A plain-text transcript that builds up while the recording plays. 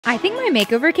I think my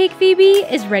makeover cake, Phoebe,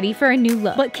 is ready for a new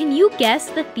look. But can you guess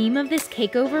the theme of this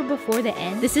cakeover before the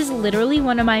end? This is literally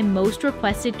one of my most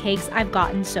requested cakes I've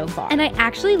gotten so far. And I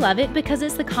actually love it because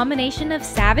it's the combination of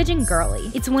savage and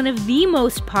girly. It's one of the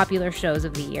most popular shows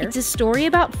of the year. It's a story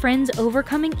about friends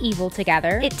overcoming evil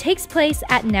together. It takes place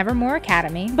at Nevermore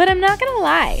Academy. But I'm not gonna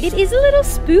lie, it is a little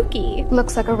spooky.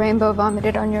 Looks like a rainbow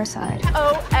vomited on your side.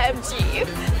 OMG.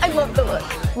 I love the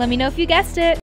look. Let me know if you guessed it.